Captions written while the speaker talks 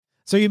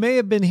So you may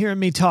have been hearing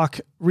me talk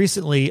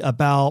recently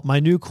about my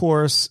new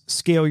course,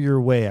 Scale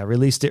Your Way. I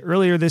released it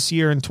earlier this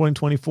year in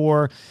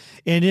 2024.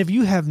 And if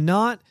you have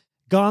not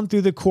gone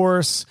through the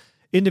course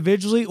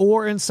individually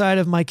or inside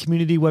of my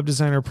community, Web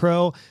Designer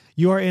Pro,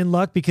 you are in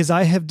luck because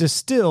I have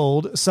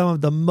distilled some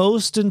of the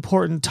most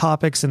important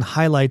topics and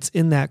highlights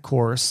in that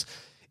course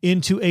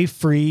into a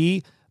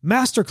free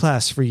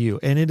masterclass for you.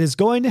 And it is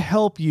going to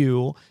help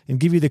you and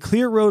give you the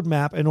clear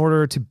roadmap in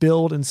order to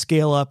build and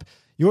scale up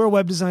your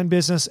web design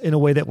business in a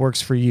way that works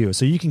for you.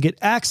 So you can get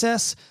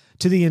access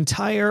to the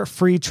entire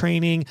free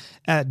training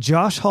at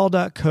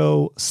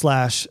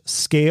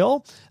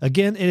joshhall.co/scale.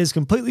 Again, it is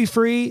completely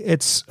free.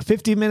 It's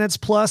 50 minutes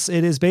plus.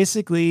 It is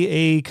basically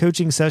a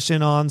coaching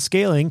session on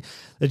scaling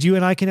that you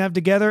and I can have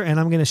together. And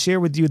I'm going to share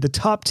with you the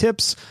top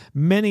tips,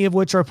 many of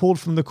which are pulled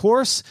from the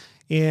course.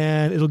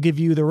 And it'll give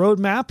you the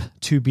roadmap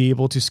to be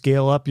able to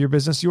scale up your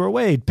business your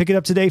way. Pick it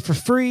up today for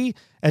free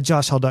at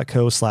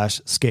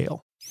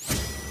joshhall.co/scale.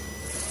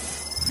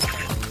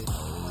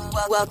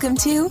 Welcome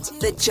to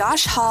the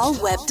Josh Hall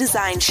Web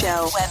Design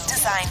Show.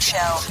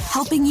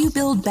 Helping you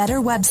build better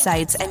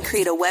websites and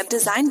create a web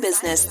design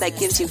business that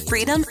gives you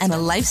freedom and a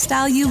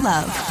lifestyle you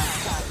love.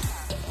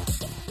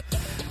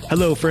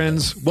 Hello,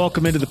 friends.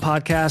 Welcome into the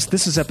podcast.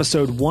 This is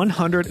episode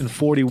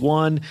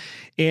 141.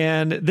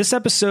 And this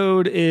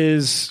episode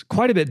is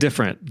quite a bit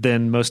different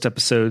than most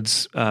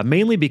episodes,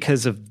 mainly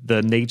because of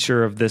the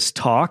nature of this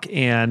talk.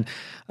 And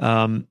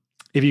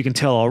if you can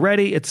tell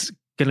already, it's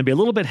going to be a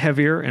little bit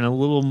heavier and a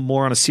little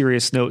more on a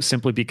serious note,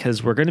 simply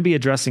because we're going to be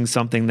addressing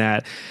something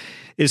that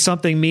is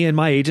something me and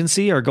my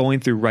agency are going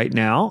through right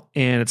now.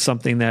 And it's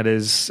something that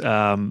is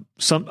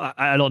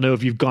I don't know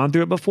if you've gone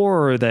through it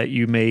before or that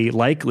you may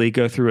likely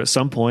go through at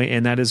some point.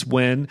 And that is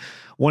when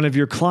one of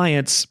your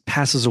clients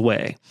passes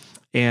away.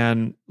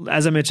 And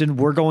as I mentioned,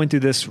 we're going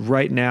through this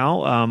right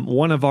now.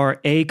 One of our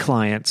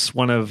clients,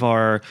 one of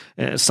our,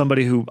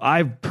 somebody who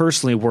I've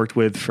personally worked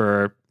with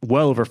for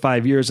well over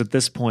 5 years at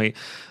this point,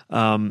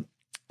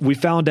 we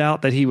found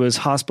out that he was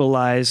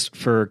hospitalized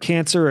for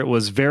cancer. It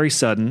was very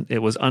sudden. It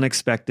was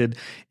unexpected.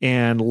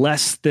 And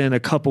less than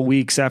a couple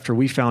weeks after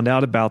we found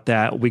out about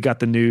that, we got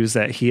the news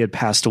that he had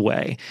passed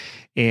away.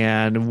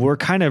 And we're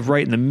kind of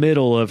right in the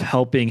middle of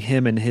helping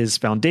him and his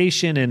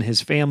foundation and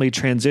his family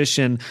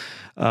transition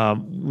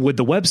with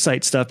the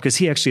website stuff, because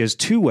he actually has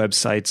 2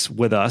 websites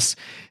with us.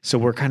 So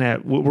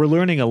we're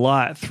learning a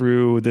lot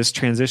through this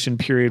transition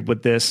period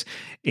with this.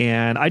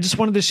 And I just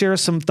wanted to share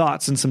some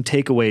thoughts and some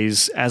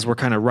takeaways as we're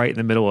kind of right in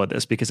the middle of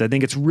this, because I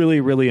think it's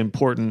really, really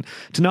important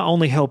to not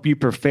only help you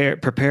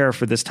prepare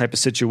for this type of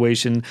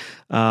situation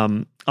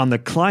on the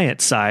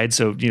client side,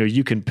 so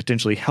you can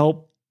potentially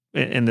help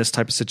in this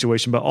type of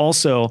situation, but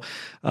also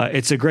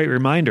it's a great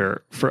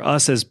reminder for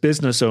us as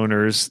business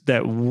owners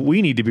that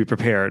we need to be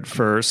prepared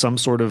for some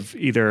sort of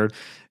either,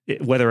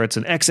 whether it's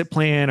an exit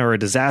plan or a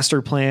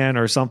disaster plan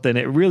or something.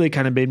 It really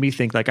kind of made me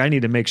think like I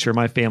need to make sure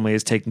my family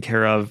is taken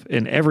care of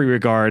in every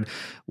regard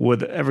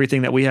with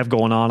everything that we have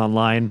going on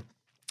online.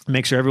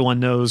 Make sure everyone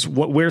knows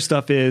where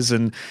stuff is.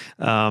 And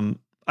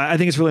I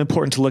think it's really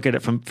important to look at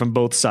it from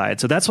both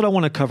sides. So that's what I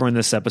want to cover in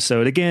this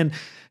episode. Again,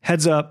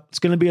 heads up, it's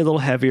going to be a little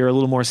heavier, a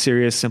little more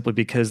serious, simply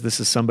because this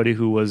is somebody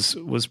who was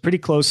pretty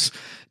close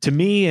to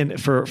me and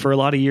for a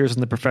lot of years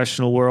in the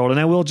professional world. And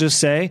I will just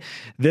say,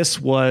 this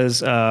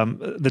was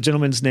the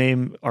gentleman's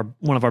name,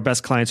 one of our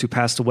best clients who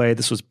passed away.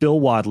 This was Bill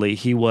Wadley.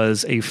 He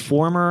was a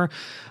former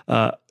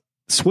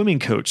swimming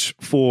coach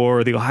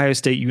for the Ohio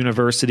State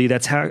University.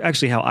 That's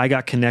how I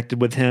got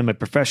connected with him, a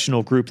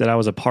professional group that I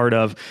was a part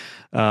of.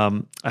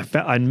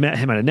 I met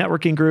him at a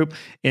networking group,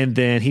 and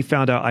then he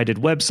found out I did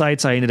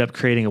websites. I ended up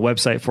creating a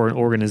website for an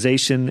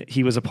organization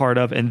he was a part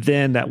of. And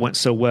then that went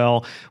so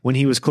well when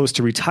he was close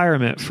to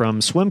retirement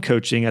from swim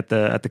coaching at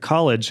the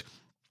college.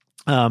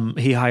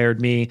 He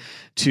hired me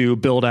to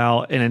build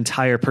out an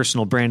entire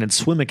personal branded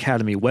swim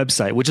academy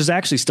website, which is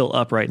actually still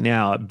up right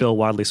now at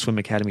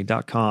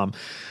BillWadleySwimAcademy.com.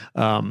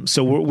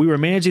 So we were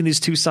managing these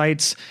 2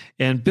 sites,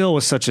 and Bill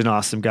was such an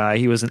awesome guy.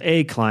 He was an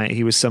client.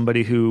 He was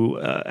somebody who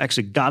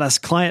actually got us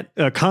client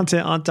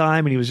content on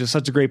time, and he was just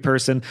such a great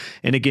person.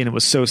 And again, it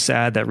was so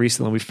sad that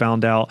recently we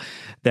found out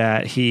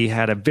that he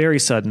had a very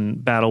sudden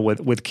battle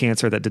with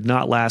cancer that did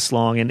not last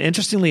long. And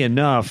interestingly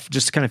enough,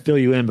 just to kind of fill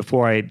you in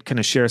before I kind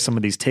of share some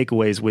of these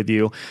takeaways with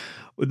you,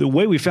 the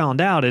way we found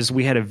out is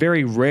we had a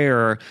very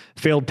rare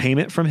failed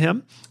payment from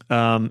him.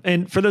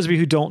 And for those of you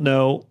who don't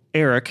know,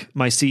 Eric,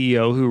 my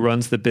CEO who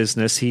runs the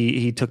business,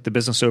 he took the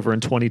business over in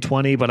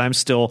 2020, but I'm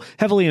still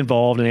heavily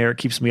involved, and Eric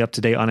keeps me up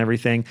to date on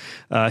everything.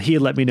 He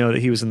had let me know that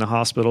he was in the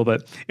hospital,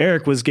 but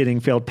Eric was getting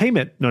failed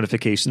payment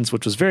notifications,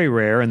 which was very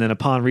rare. And then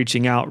upon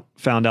reaching out,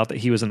 found out that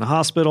he was in the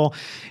hospital.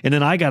 And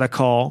then I got a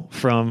call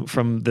from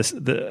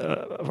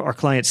our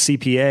client's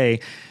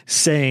CPA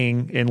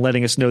saying and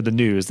letting us know the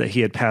news that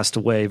he had passed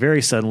away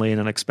very suddenly and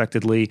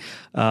unexpectedly.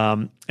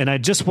 And I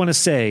just want to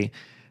say,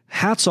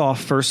 hats off,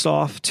 first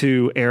off,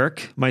 to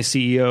Eric, my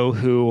CEO,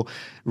 who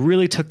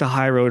really took the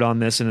high road on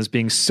this and is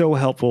being so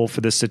helpful for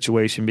this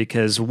situation,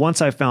 because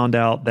once I found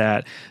out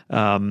that,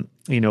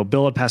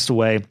 Bill had passed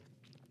away,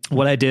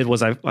 what I did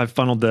was I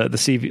funneled the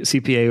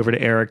CPA over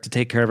to Eric to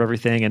take care of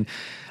everything. And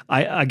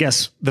I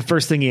guess the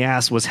first thing he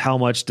asked was, how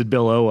much did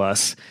Bill owe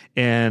us?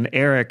 And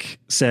Eric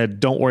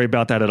said, don't worry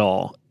about that at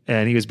all.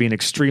 And he was being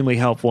extremely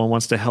helpful and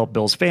wants to help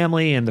Bill's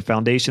family and the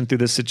foundation through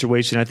this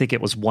situation. I think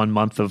it was 1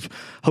 month of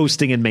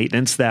hosting and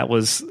maintenance that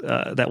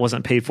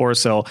wasn't paid for.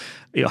 So,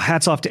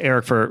 hats off to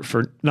Eric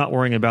for not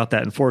worrying about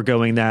that and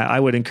foregoing that. I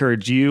would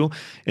encourage you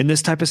in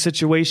this type of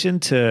situation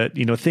to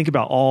think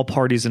about all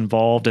parties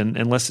involved, and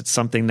unless it's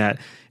something that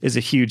is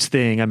a huge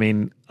thing. I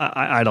mean,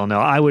 I don't know.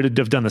 I would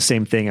have done the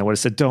same thing. I would have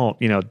said, don't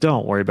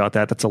worry about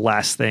that. That's the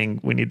last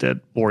thing we need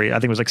to worry. I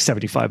think it was like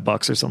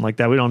 $75 or something like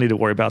that. We don't need to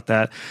worry about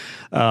that.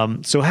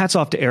 So hats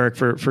off to Eric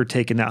for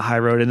taking that high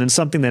road. And then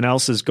something that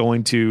else is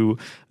going to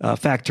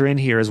factor in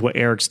here is what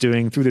Eric's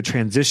doing through the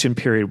transition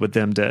period with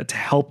them to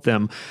help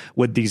them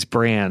with these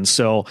brands.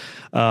 So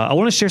I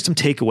want to share some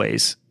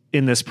takeaways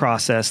in this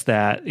process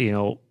that,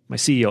 my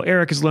CEO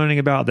Eric is learning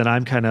about, that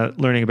I'm kind of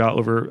learning about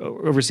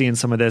overseeing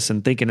some of this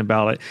and thinking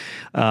about it.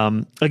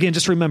 Again,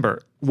 just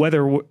remember,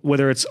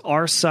 whether it's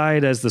our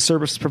side as the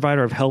service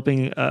provider of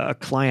helping a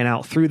client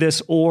out through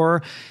this,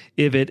 or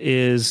if it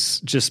is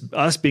just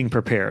us being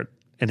prepared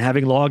and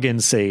having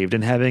logins saved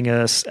and having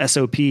a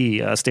SOP,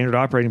 a standard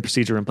operating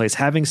procedure in place,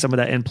 having some of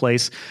that in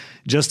place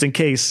just in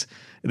case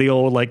the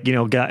old,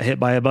 got hit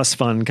by a bus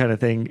fund kind of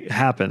thing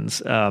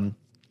happens.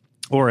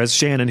 Or as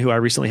Shannon, who I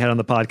recently had on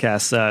the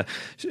podcast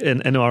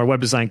in our web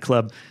design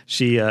club,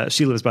 she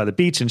lives by the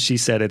beach, and she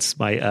said it's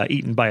my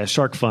eaten by a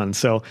shark fund,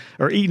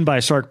 or eaten by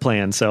a shark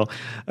plan. So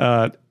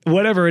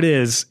whatever it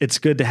is, it's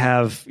good to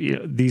have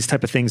these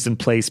type of things in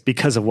place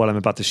because of what I'm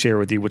about to share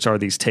with you, which are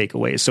these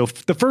takeaways. So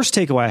the first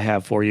takeaway I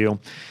have for you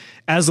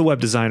as the web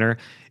designer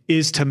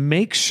is to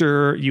make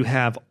sure you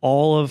have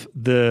all of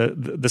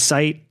the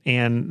site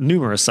and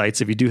numerous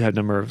sites, if you do have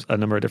a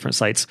number of different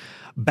sites,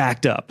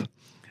 backed up.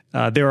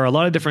 There are a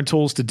lot of different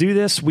tools to do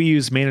this. We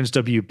use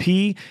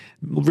ManageWP.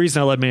 The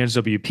reason I love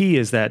ManageWP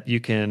is that you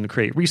can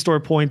create restore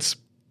points.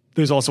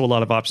 There's also a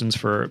lot of options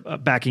for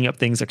backing up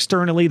things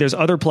externally. There's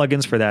other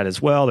plugins for that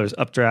as well. There's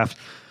Updraft.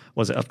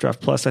 Was it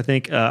Updraft Plus, I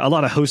think? A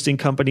lot of hosting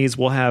companies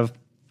will have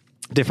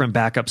different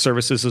backup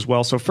services as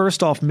well. So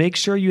first off, make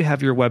sure you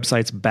have your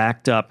websites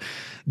backed up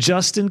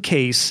just in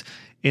case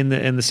in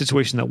the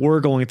situation that we're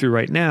going through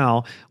right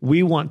now,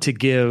 we want to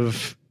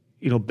give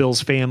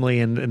Bill's family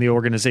and the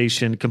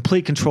organization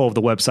complete control of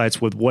the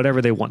websites with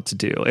whatever they want to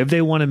do. If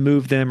they want to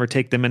move them or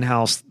take them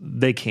in-house,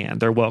 they can.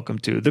 They're welcome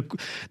to.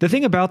 The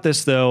thing about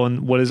this, though,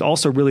 and what is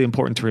also really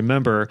important to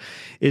remember,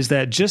 is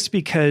that just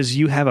because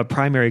you have a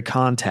primary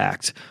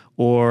contact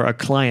or a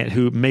client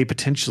who may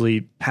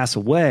potentially pass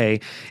away,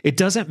 it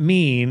doesn't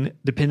mean,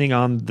 depending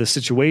on the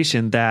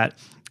situation, that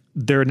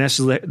they're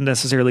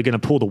necessarily going to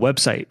pull the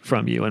website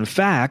from you. In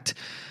fact,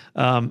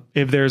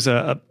 if there's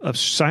a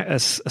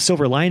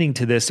silver lining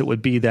to this, it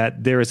would be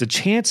that there is a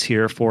chance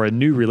here for a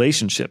new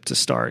relationship to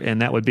start,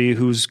 and that would be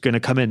who's going to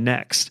come in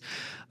next.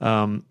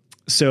 This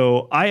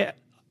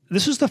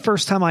was the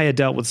first time I had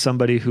dealt with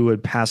somebody who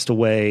had passed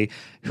away,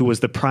 who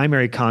was the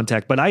primary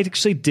contact, but I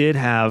actually did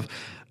have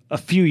a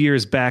few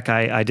years back,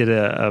 I did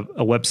a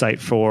website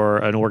for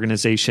an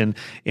organization,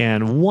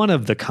 and one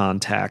of the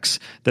contacts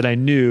that I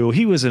knew,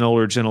 he was an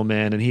older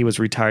gentleman and he was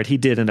retired. He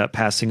did end up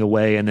passing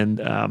away, and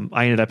then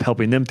I ended up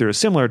helping them through a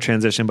similar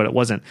transition, but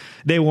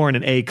they weren't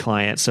an A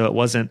client, so it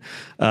wasn't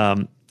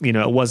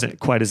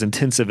quite as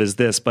intensive as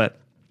this. But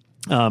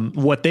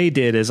what they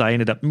did is I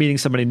ended up meeting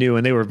somebody new,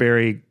 and they were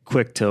very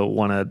quick to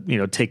want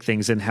to, take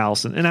things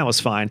in-house, and that was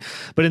fine.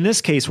 But in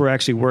this case, we're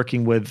actually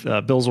working with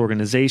Bill's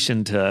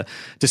organization to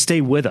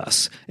stay with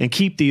us and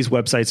keep these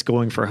websites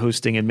going for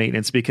hosting and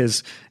maintenance,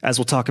 because as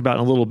we'll talk about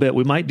in a little bit,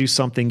 we might do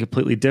something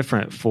completely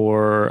different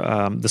for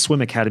the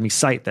Swim Academy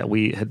site that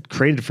we had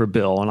created for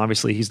Bill. And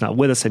obviously he's not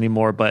with us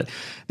anymore, but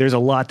there's a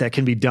lot that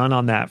can be done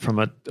on that from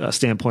a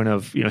standpoint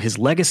of, his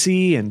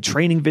legacy and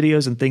training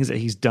videos and things that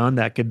he's done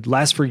that could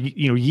last for,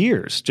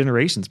 years,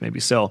 generations maybe.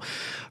 So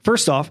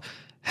first off,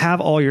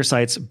 have all your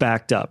sites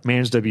backed up.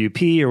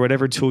 ManageWP or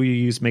whatever tool you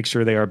use, make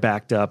sure they are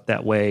backed up.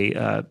 That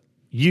way,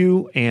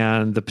 you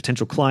and the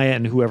potential client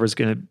and whoever's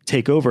going to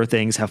take over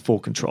things have full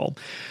control.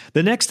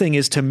 The next thing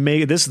is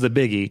this is the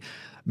biggie,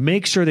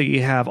 make sure that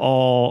you have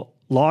all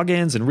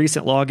logins and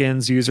recent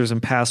logins, users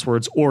and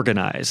passwords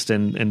organized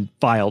and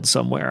filed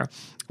somewhere.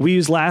 We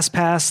use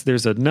LastPass.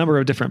 There's a number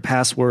of different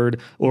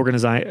password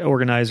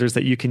organizers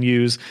that you can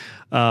use.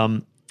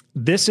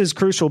 This is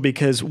crucial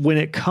because when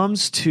it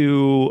comes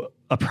to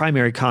a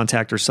primary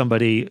contact or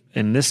somebody,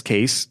 in this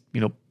case,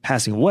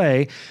 passing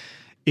away,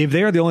 if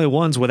they're the only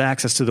ones with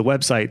access to the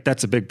website,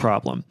 that's a big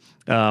problem.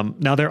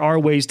 Now, there are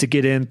ways to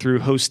get in through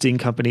hosting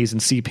companies and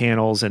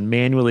cPanels and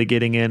manually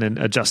getting in and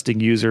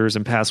adjusting users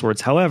and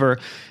passwords. However,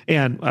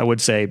 and I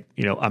would say,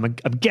 I'm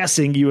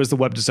guessing you as the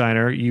web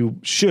designer, you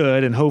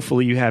should, and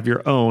hopefully you have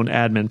your own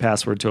admin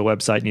password to a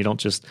website and you don't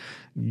just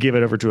give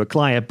it over to a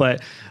client.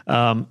 But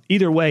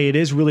either way, it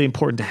is really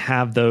important to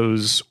have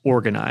those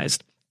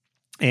organized.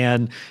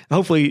 And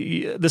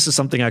hopefully this is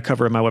something I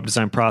cover in my web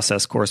design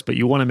process course, but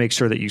you want to make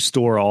sure that you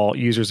store all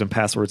users and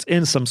passwords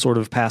in some sort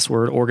of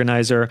password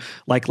organizer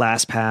like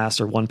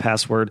LastPass or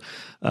 1Password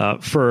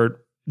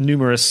for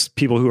numerous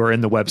people who are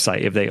in the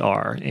website if they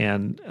are.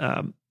 And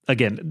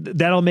again,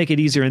 that'll make it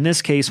easier in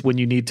this case when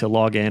you need to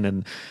log in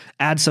and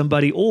add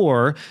somebody,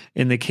 or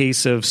in the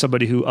case of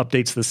somebody who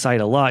updates the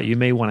site a lot, you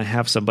may want to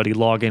have somebody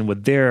log in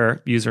with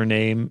their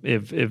username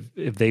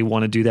if they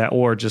want to do that,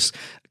 or just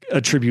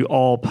attribute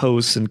all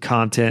posts and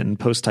content and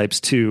post types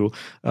to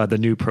the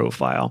new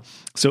profile.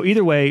 So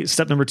either way,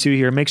 step number 2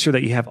 here, make sure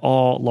that you have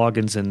all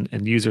logins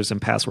and users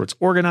and passwords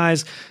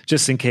organized,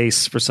 just in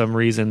case for some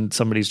reason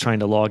somebody's trying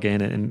to log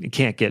in and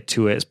can't get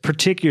to it,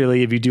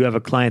 particularly if you do have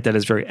a client that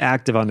is very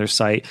active on their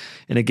site.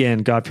 And again,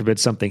 God forbid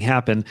something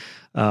happen,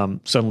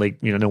 suddenly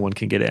no one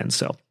can get in.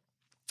 So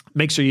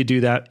make sure you do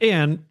that.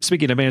 And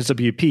speaking of Managed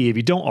WP, if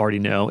you don't already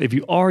know, if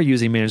you are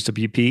using Managed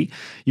WP,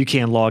 you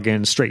can log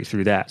in straight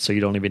through that. So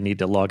you don't even need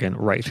to log in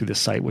right through the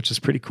site, which is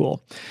pretty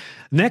cool.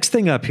 Next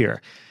thing up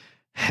here,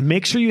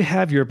 make sure you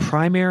have your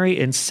primary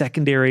and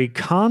secondary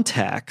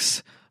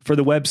contacts for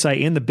the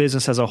website and the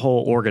business as a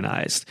whole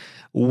organized.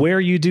 Where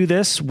you do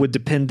this would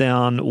depend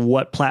on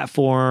what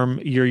platform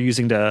you're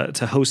using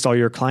to host all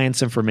your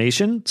clients'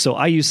 information. So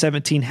I use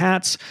 17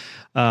 Hats.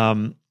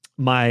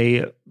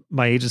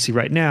 My agency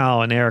right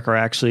now and Eric are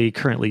actually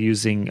currently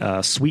using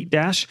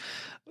SweetDash.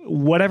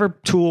 Whatever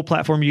tool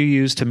platform you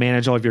use to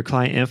manage all of your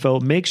client info,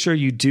 make sure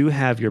you do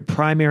have your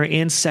primary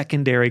and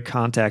secondary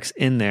contacts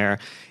in there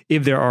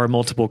if there are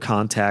multiple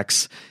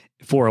contacts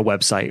for a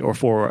website or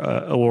for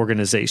an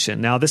organization.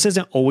 Now, this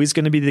isn't always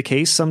going to be the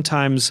case.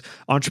 Sometimes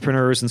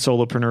entrepreneurs and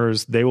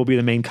solopreneurs, they will be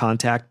the main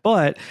contact,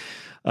 but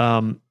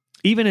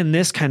even in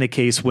this kind of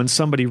case, when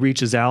somebody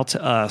reaches out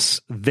to us,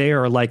 they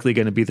are likely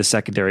going to be the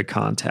secondary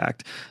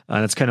contact.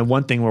 And it's kind of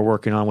one thing we're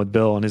working on with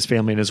Bill and his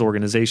family and his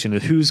organization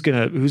is who's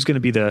going to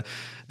be the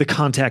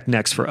contact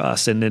next for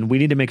us. And then we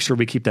need to make sure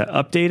we keep that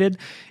updated.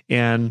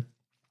 And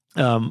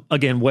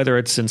again, whether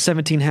it's in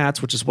 17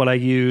 Hats, which is what I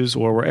use,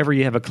 or wherever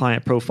you have a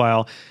client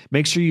profile,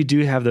 make sure you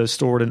do have those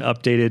stored and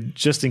updated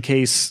just in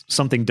case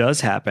something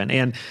does happen.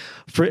 And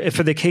for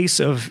the case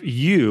of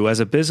you as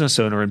a business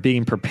owner and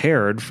being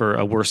prepared for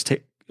a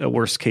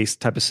worst case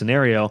type of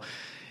scenario,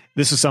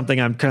 this is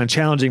something I'm kind of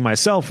challenging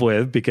myself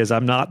with because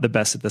I'm not the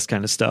best at this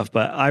kind of stuff,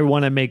 but I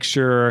want to make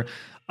sure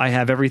I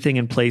have everything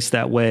in place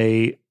that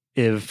way.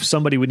 If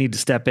somebody would need to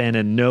step in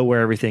and know where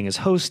everything is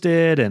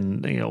hosted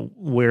and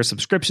where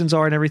subscriptions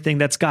are and everything,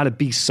 that's got to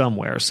be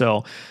somewhere.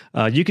 So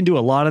you can do a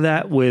lot of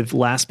that with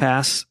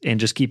LastPass and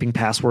just keeping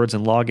passwords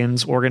and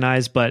logins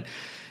organized. But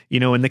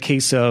in the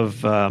case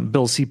of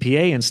Bill's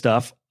CPA and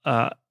stuff,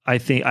 I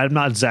think I'm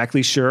not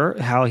exactly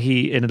sure how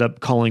he ended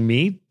up calling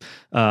me,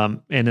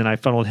 and then I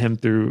funneled him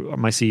through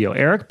my CEO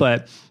Eric.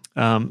 But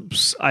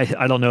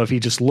I don't know if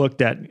he just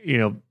looked at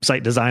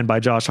site design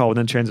by Josh Hall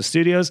within Transit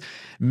Studios.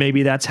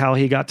 Maybe that's how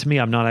he got to me.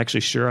 I'm not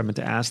actually sure. I meant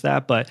to ask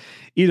that, but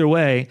either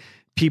way,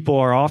 people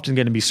are often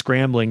going to be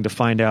scrambling to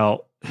find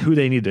out who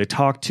they need to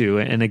talk to.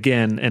 And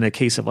again, in a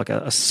case of like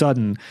a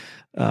sudden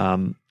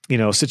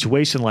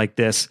situation like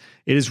this,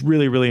 it is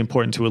really, really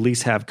important to at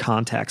least have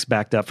contacts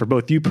backed up for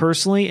both you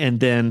personally and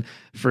then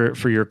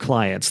for your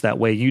clients. That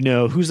way,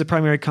 who's the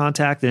primary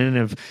contact.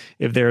 And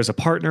if there's a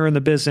partner in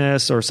the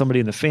business or somebody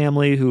in the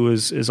family who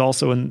is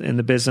also in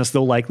the business,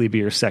 they'll likely be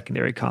your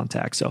secondary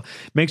contact. So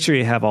make sure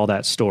you have all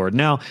that stored.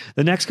 Now,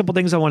 the next couple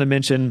things I want to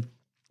mention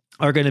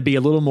are going to be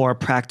a little more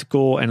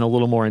practical and a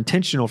little more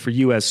intentional for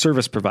you as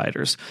service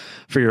providers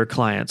for your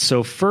clients.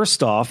 So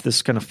first off,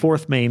 this kind of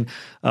fourth main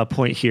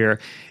point here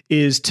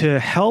is to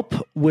help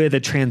with a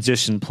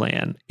transition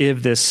plan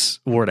if this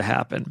were to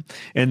happen.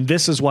 And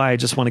this is why I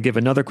just want to give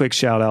another quick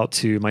shout out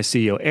to my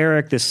CEO,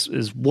 Eric. This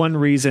is one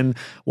reason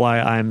why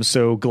I'm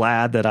so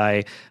glad that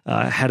I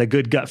had a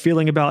good gut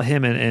feeling about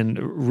him and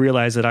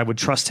realized that I would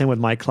trust him with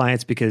my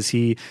clients because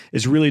he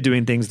is really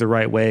doing things the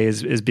right way,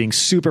 is being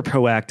super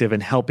proactive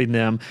and helping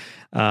them.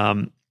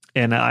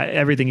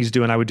 Everything he's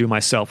doing, I would do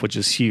myself, which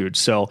is huge.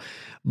 So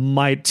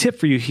my tip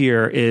for you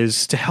here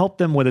is to help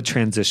them with a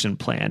transition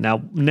plan.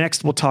 Now,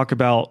 next we'll talk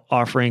about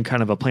offering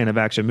kind of a plan of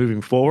action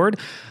moving forward.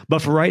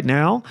 But for right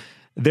now,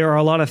 there are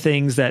a lot of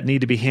things that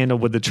need to be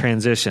handled with the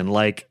transition.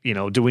 Like,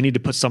 do we need to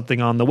put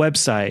something on the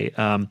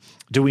website?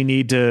 Do we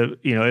need to,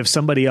 if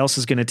somebody else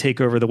is going to take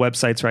over the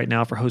websites right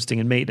now for hosting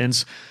and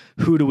maintenance,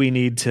 who do we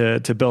need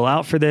to bill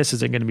out for this?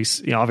 Is it going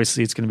to be,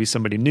 obviously it's going to be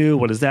somebody new.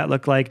 What does that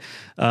look like?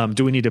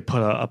 Do we need to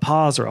put a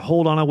pause or a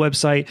hold on a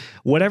website?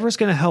 Whatever's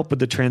going to help with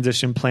the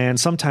transition plan.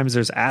 Sometimes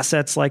there's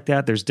assets like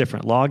that. There's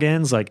different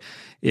logins. Like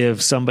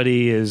if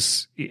somebody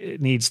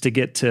needs to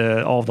get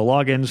to all of the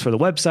logins for the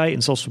website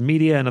and social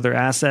media and other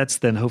assets,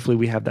 then hopefully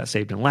we have that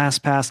saved in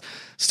LastPass,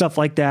 stuff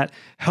like that.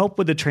 Help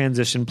with the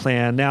transition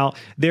plan. Now,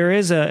 there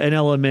is an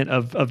element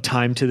of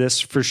time to this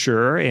for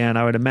sure. And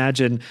I would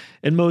imagine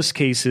in most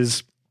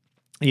cases,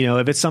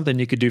 if it's something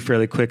you could do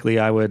fairly quickly,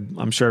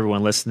 I'm sure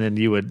everyone listening,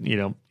 you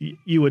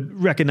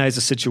would recognize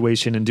the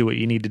situation and do what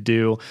you need to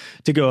do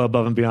to go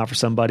above and beyond for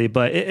somebody.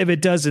 But if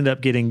it does end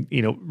up getting,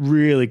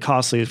 really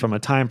costly from a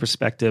time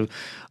perspective,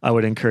 I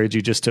would encourage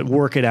you just to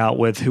work it out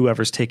with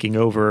whoever's taking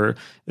over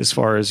as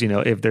far as,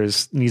 if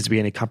there's needs to be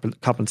any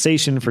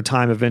compensation for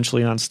time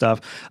eventually on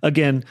stuff.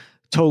 Again,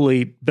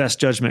 totally best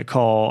judgment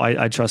call.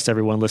 I trust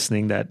everyone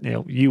listening that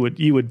you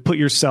would put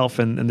yourself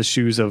in the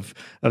shoes of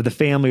the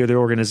family or the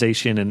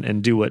organization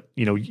and do what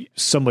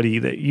somebody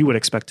that you would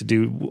expect to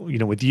do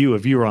with you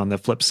if you were on the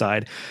flip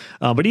side.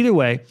 But either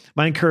way,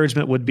 my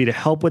encouragement would be to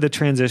help with a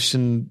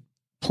transition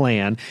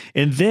plan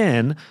and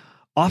then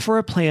offer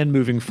a plan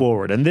moving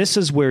forward. And this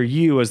is where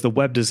you as the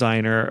web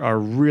designer are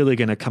really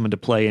going to come into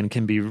play and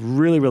can be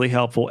really, really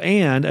helpful.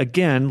 And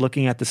again,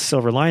 looking at the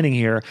silver lining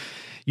here,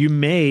 you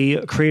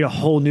may create a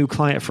whole new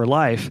client for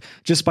life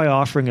just by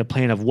offering a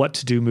plan of what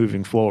to do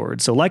moving forward.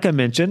 So like I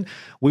mentioned,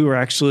 we were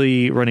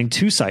actually running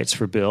 2 sites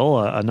for Bill,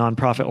 a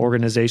nonprofit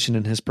organization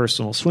and his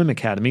personal swim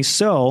academy.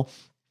 So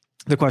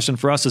the question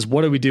for us is,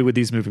 what do we do with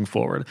these moving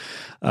forward?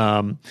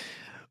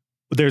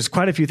 There's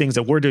quite a few things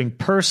that we're doing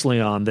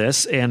personally on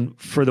this. And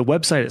for the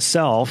website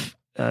itself,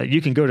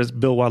 you can go to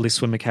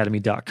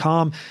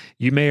BillWadleySwimAcademy.com.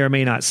 You may or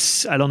may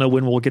not, I don't know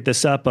when we'll get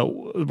this up, but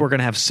we're going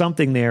to have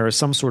something there, or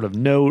some sort of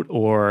note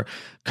or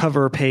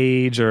cover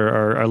page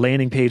or a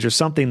landing page or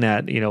something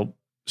that,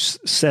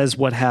 says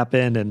what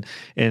happened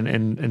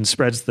and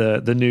spreads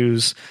the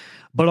news.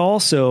 But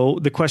also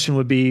the question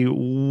would be,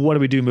 what do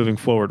we do moving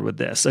forward with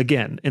this?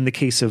 Again, in the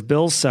case of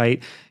Bill's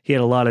site, he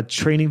had a lot of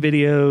training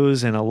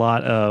videos and a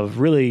lot of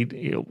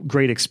really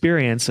great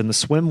experience in the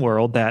swim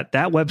world that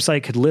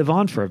website could live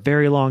on for a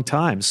very long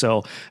time.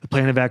 So a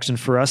plan of action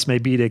for us may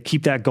be to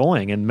keep that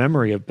going in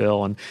memory of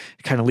Bill and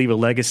kind of leave a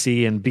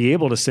legacy and be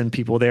able to send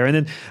people there. And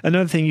then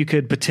another thing you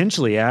could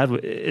potentially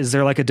add is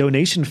there like a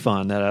donation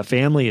fund that a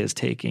family is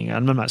taking.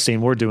 I'm not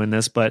saying we're doing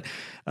this, but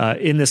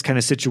in this kind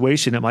of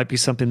situation, it might be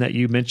something that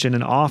you mention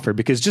and offer,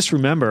 because just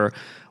remember,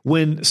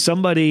 when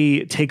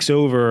somebody takes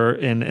over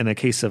in a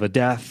case of a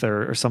death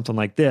or something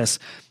like this,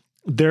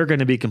 they're going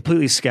to be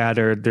completely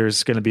scattered.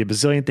 There's going to be a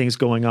bazillion things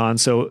going on.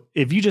 So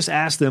if you just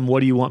ask them,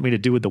 what do you want me to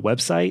do with the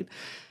website?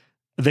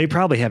 They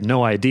probably have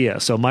no idea.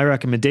 So my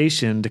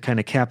recommendation to kind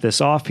of cap this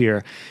off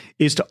here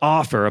is to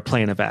offer a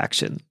plan of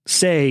action.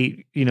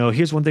 Say,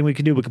 here's one thing we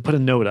can do. We can put a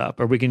note up,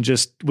 or we can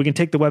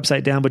take the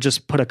website down, but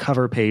just put a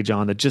cover page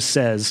on that just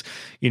says,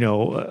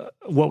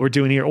 what we're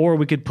doing here. Or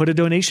we could put a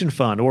donation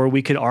fund, or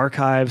we could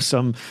archive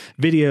some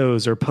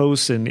videos or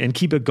posts and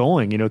keep it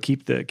going,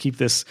 keep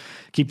this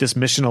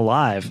mission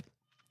alive,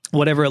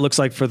 whatever it looks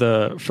like for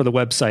the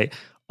website.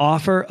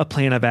 Offer a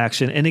plan of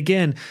action. And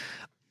again,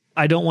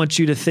 I don't want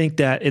you to think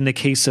that in the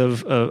case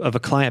of a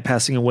client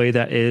passing away,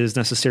 that is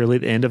necessarily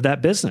the end of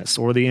that business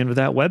or the end of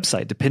that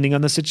website. Depending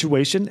on the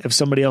situation, if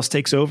somebody else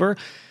takes over,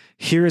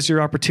 here is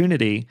your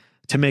opportunity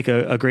to make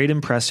a great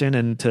impression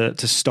and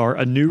to start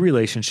a new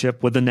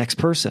relationship with the next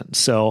person.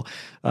 So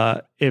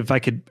if I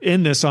could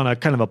end this on a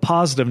kind of a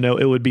positive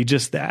note, it would be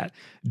just that.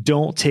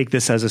 Don't take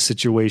this as a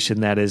situation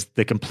that is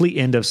the complete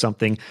end of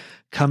something.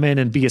 Come in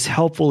and be as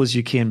helpful as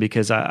you can,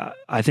 because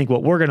I think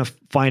what we're going to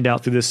find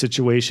out through this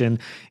situation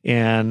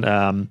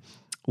and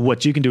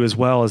what you can do as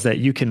well is that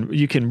you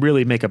can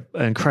really make an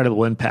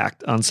incredible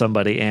impact on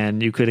somebody,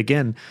 and you could,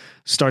 again,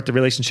 start the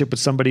relationship with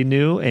somebody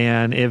new.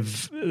 And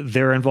if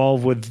they're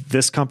involved with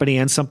this company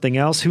and something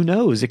else, who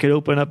knows? It could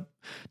open up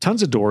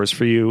tons of doors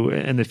for you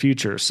in the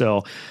future.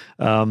 So,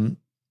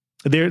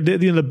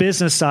 the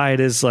business side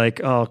is like,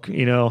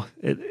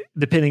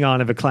 depending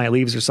on if a client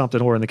leaves or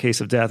something, or in the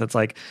case of death, it's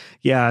like,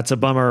 yeah, it's a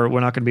bummer.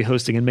 We're not going to be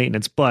hosting and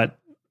maintenance, but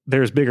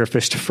there's bigger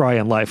fish to fry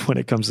in life when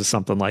it comes to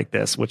something like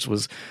this, which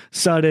was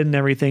sudden and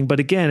everything.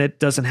 But again, it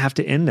doesn't have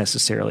to end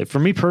necessarily. For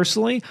me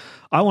personally,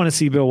 I want to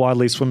see Bill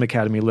Wadley Swim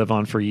Academy live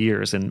on for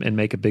years and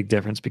make a big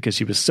difference, because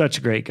he was such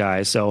a great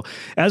guy. So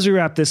as we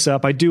wrap this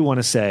up, I do want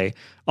to say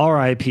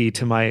RIP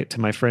to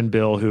my friend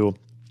Bill, who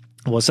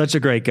was such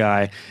a great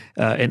guy,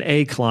 an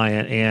A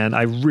client, and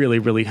I really,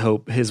 really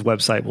hope his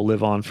website will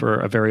live on for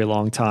a very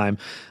long time.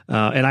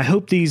 And I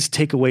hope these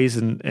takeaways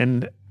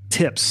and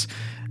tips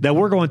that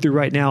we're going through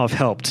right now have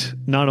helped,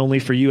 not only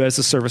for you as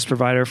a service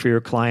provider, for your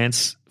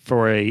clients,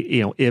 for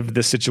if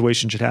this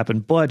situation should happen,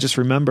 but just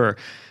remember,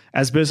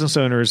 as business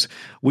owners,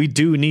 we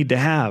do need to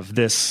have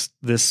this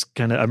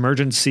kind of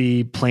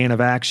emergency plan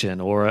of action,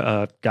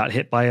 or got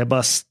hit by a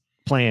bus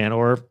plan,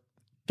 or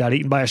got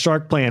eaten by a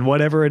shark plan,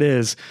 whatever it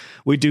is.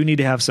 We do need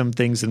to have some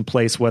things in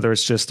place, whether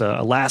it's just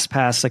a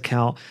LastPass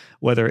account,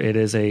 whether it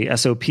is a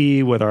SOP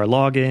with our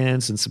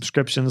logins and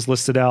subscriptions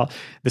listed out.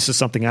 This is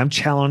something I'm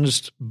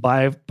challenged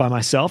by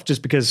myself,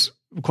 just because,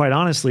 quite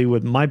honestly,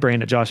 with my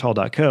brand at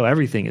joshhall.co,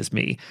 everything is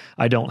me.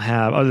 I don't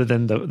have, other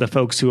than the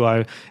folks who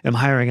I am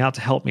hiring out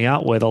to help me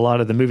out with a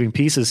lot of the moving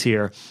pieces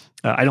here,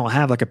 I don't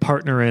have like a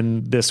partner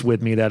in this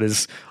with me that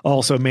is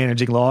also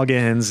managing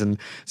logins and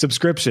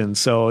subscriptions.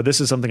 So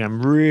this is something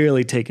I'm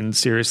really taking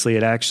seriously.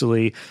 It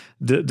actually,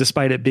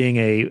 despite it being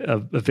a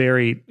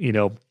very,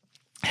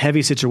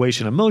 heavy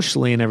situation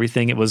emotionally and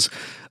everything, it was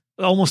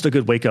almost a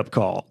good wake up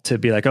call to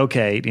be like,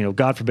 okay,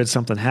 God forbid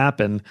something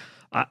happen.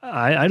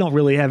 I don't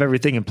really have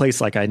everything in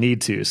place like I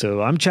need to.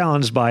 So I'm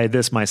challenged by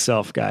this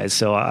myself, guys.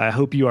 So I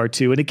hope you are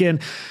too. And again,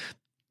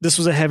 this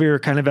was a heavier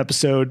kind of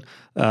episode,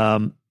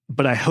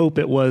 but I hope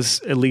it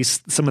was at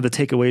least some of the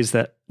takeaways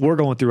that we're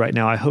going through right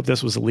now. I hope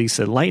this was at least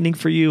enlightening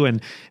for you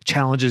and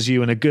challenges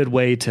you in a good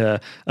way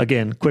to,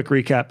 again, quick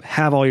recap,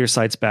 have all your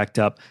sites backed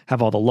up,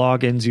 have all the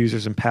logins,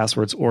 users, and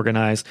passwords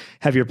organized,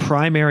 have your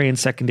primary and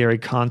secondary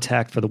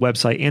contact for the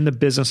website and the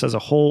business as a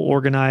whole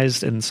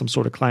organized in some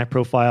sort of client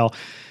profile,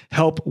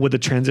 help with the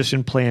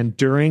transition plan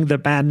during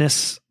the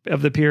madness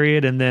of the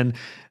period, and then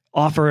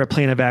offer a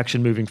plan of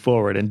action moving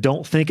forward. And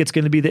don't think it's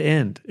going to be the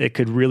end. It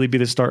could really be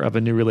the start of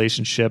a new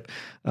relationship.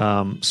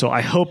 So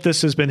I hope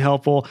this has been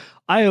helpful.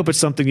 I hope it's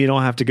something you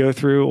don't have to go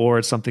through, or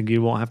it's something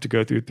you won't have to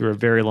go through a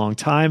very long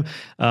time.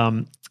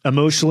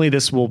 Emotionally,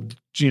 this will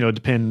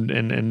depend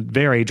and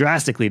vary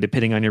drastically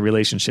depending on your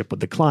relationship with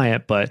the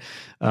client. But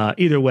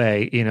either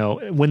way,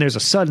 when there's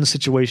a sudden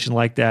situation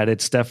like that,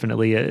 it's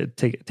definitely, it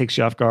takes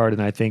you off guard.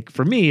 And I think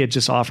for me, it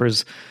just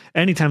offers,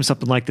 anytime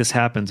something like this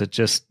happens, it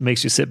just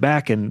makes you sit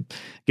back and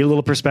get a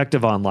little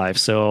perspective on life.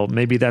 So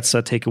maybe that's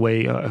a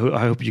takeaway I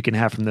hope you can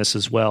have from this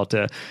as well,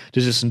 to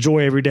just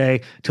enjoy every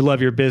day, to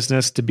love your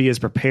business, to be as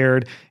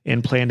prepared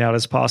and planned out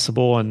as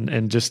possible,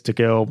 and just to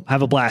go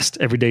have a blast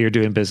every day you're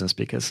doing business,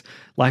 because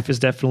life is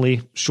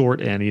definitely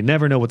short and you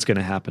never know what's going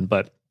to happen.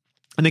 But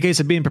in the case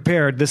of being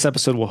prepared, this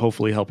episode will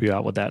hopefully help you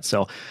out with that.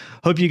 So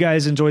hope you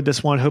guys enjoyed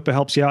this one. Hope it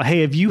helps you out.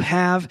 Hey, if you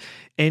have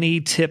any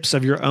tips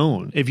of your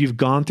own, if you've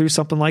gone through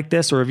something like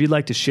this, or if you'd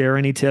like to share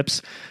any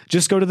tips,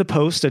 just go to the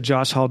post at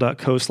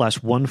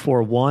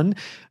joshhall.co/141.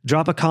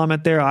 Drop a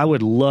comment there. I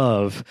would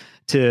love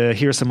to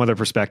hear some other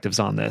perspectives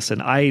on this.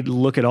 And I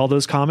look at all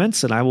those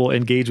comments and I will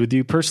engage with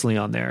you personally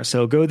on there.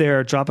 So go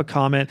there, drop a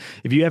comment.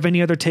 If you have any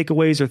other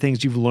takeaways or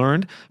things you've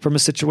learned from a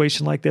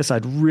situation like this,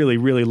 I'd really,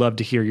 really love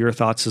to hear your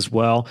thoughts as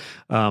well.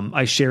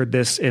 I shared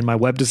this in my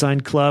web design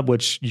club,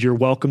 which you're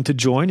welcome to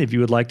join. If you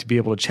would like to be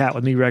able to chat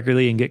with me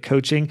regularly and get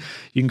coaching,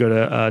 you can go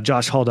to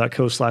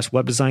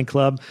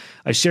joshhall.co/webdesignclub.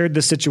 I shared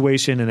this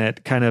situation and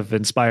it kind of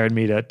inspired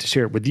me to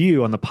share it with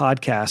you on the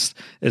podcast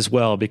as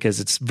well,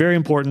 because it's very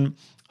important.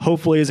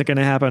 Hopefully isn't going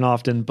to happen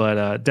often,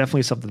 but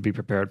definitely something to be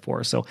prepared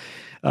for. So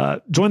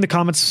join the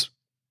comments,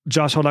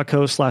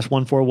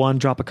 joshhall.co/141.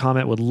 Drop a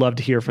comment. Would love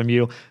to hear from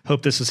you.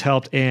 Hope this has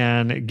helped.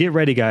 And get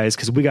ready, guys,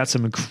 because we got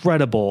some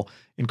incredible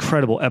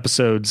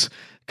episodes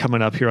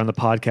coming up here on the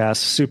podcast.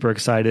 Super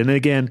excited. And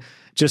again,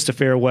 just a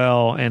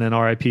farewell and an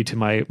RIP to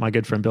my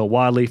good friend Bill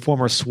Wadley,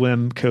 former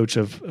swim coach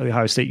of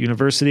Ohio State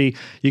University.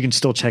 You can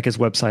still check his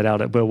website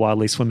out at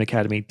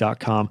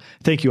BillWadleySwimAcademy.com.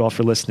 Thank you all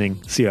for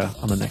listening. See you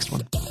on the next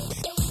one.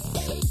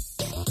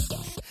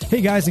 Hey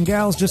guys and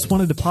gals, just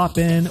wanted to pop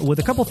in with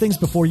a couple things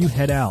before you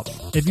head out.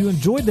 If you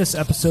enjoyed this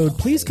episode,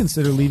 please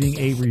consider leaving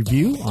a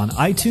review on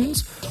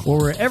iTunes or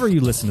wherever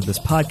you listen to this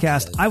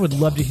podcast. I would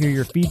love to hear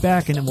your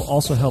feedback, and it will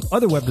also help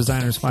other web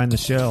designers find the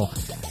show.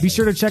 Be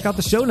sure to check out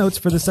the show notes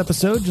for this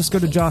episode. Just go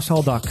to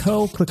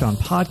joshhall.co, click on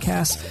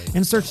podcasts,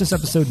 and search this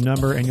episode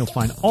number, and you'll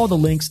find all the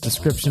links,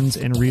 descriptions,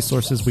 and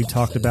resources we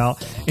talked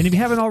about. And if you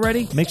haven't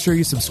already, make sure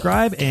you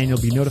subscribe, and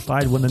you'll be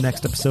notified when the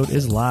next episode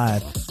is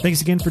live. Thanks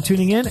again for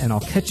tuning in, and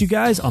I'll catch you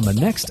guys on the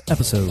next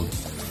episode.